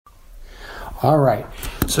All right.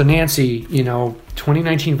 So Nancy,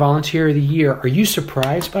 2019 Volunteer of the Year. Are you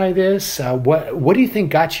surprised by this? What do you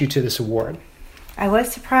think got you to this award? I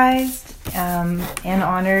was surprised and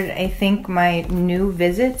honored. I think my new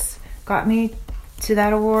visits got me to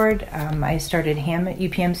that award. I started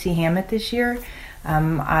UPMC Hammett this year.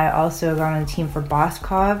 I also got on the team for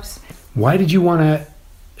Boscov's. Why did you want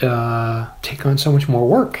to take on so much more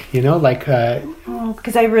work?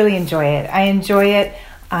 Because I really enjoy it. I enjoy it.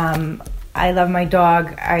 I love my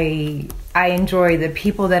dog. I enjoy the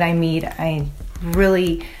people that I meet. I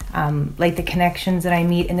really like the connections that I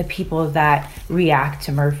meet and the people that react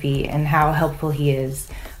to Murphy and how helpful he is.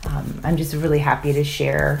 I'm just really happy to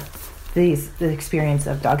share the experience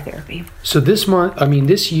of dog therapy. So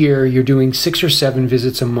this year, you're doing 6 or 7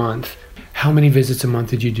 visits a month. How many visits a month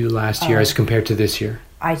did you do last year as compared to this year?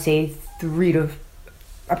 I'd say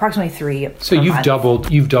approximately 3. So you've doubled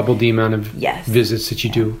the amount of Yes. visits that you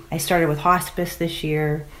do. I started with hospice this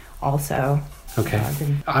year also. Okay.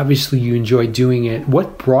 Obviously you enjoyed doing it.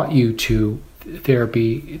 What brought you to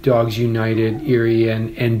Therapy Dogs United, Erie,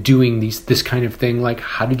 and doing this kind of thing? Like,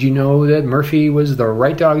 how did you know that Murphy was the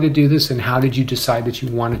right dog to do this, and how did you decide that you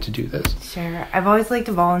wanted to do this? Sure. I've always liked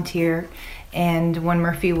to volunteer, and when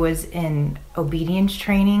Murphy was in obedience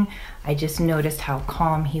training, I just noticed how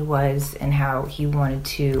calm he was and how he wanted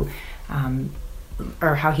to,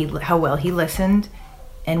 how well he listened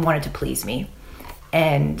and wanted to please me.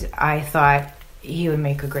 And I thought he would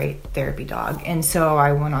make a great therapy dog. And so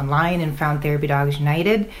I went online and found Therapy Dogs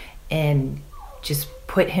United and just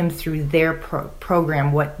put him through their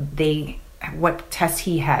program, what tests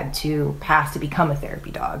he had to pass to become a therapy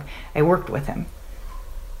dog. I worked with him,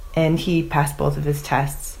 and he passed both of his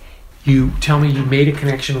tests. You tell me you made a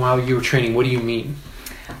connection while you were training. What do you mean?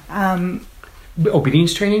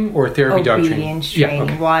 Obedience training or therapy dog training? Obedience training. Yeah,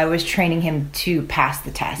 okay. While I was training him to pass the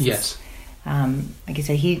tests. Yes. Like I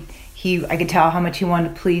said, I could tell how much he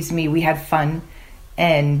wanted to please me. We had fun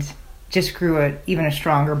and just grew even a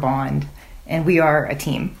stronger bond. And we are a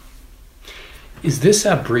team. Is this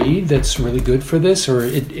a breed that's really good for this, or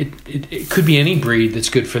it could be any breed that's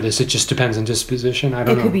good for this? It just depends on disposition. I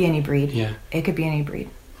don't know. It could be any breed. Yeah. It could be any breed.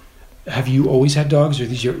 Have you always had dogs, or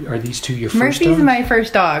are these two your first Murphy's dogs? my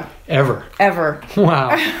first dog. Ever? Wow.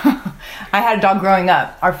 I had a dog growing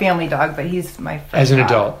up, our family dog, but he's my first As an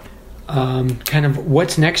dog. adult. Kind of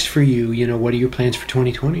what's next for you? What are your plans for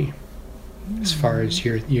 2020? As far as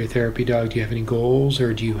your therapy dog, do you have any goals,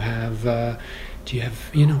 or do you have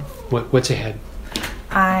what's ahead?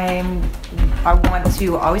 I want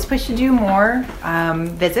to always push to do more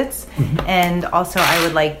visits, and also I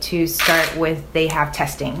would like to start with, they have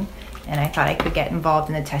testing, and I thought I could get involved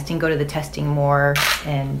in the testing, go to the testing more,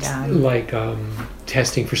 and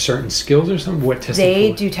testing for certain skills or something. What testing?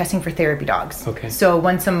 They do testing for therapy dogs. Okay. So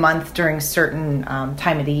once a month during a certain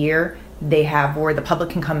time of the year, they have where the public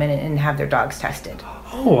can come in and have their dogs tested.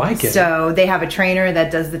 Oh, I get it. So they have a trainer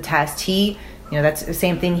that does the test. That's the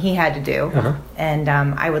same thing he had to do. Uh-huh. And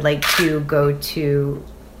I would like to go to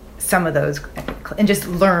some of those and just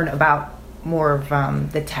learn about more of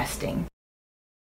the testing.